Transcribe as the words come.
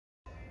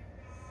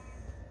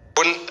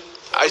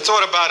I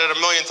thought about it a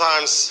million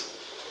times,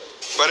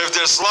 but if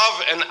there's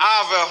love and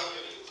ava,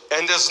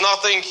 and there's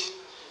nothing,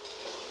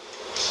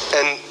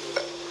 and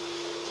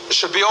it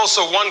should be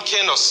also one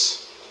kinus.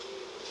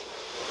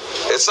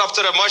 It's up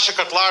to the Moshe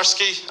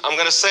Kotlarski. I'm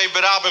going to say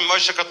Berabim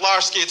Moshe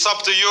Kotlarski. It's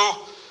up to you.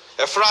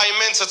 Ephraim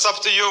Mintz, it's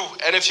up to you.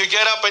 And if you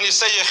get up and you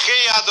say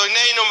Yechi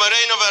Adonenu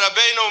Mareinu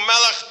V'Rabbeinu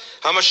Melech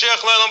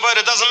HaMashiach Le'olam V'ed,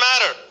 it doesn't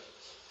matter.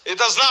 It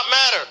does not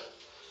matter.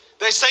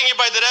 They sang it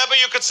by the Rebbe.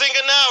 You could sing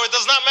it now. It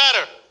does not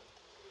matter.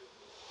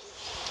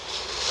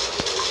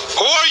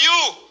 Who are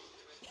you?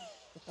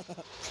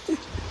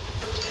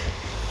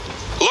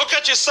 Look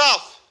at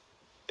yourself.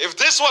 If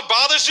this is what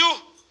bothers you,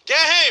 get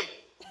him.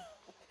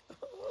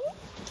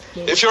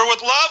 If you're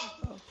with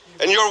love,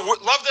 and you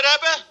love the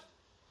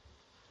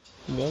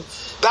Rebbe,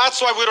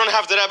 that's why we don't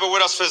have the Rebbe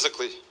with us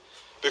physically.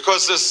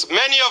 Because there's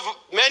many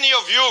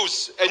of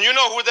yous, and you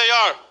know who they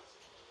are.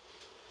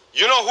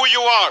 You know who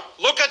you are.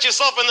 Look at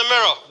yourself in the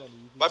mirror.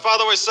 My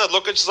father always said,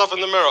 look at yourself in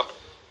the mirror.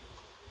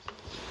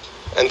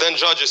 And then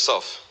judge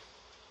yourself.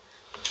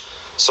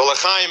 So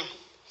L'chaim,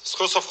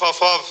 Schus of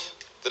Chafav,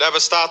 the Rebbe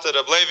started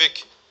a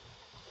Bleivik.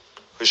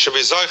 We should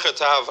be zoichet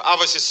to have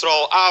ahavas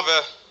Yisroel,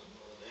 Ave.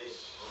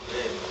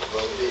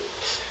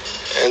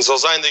 And so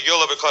sein the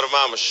Gula B'Kar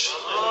Mamash.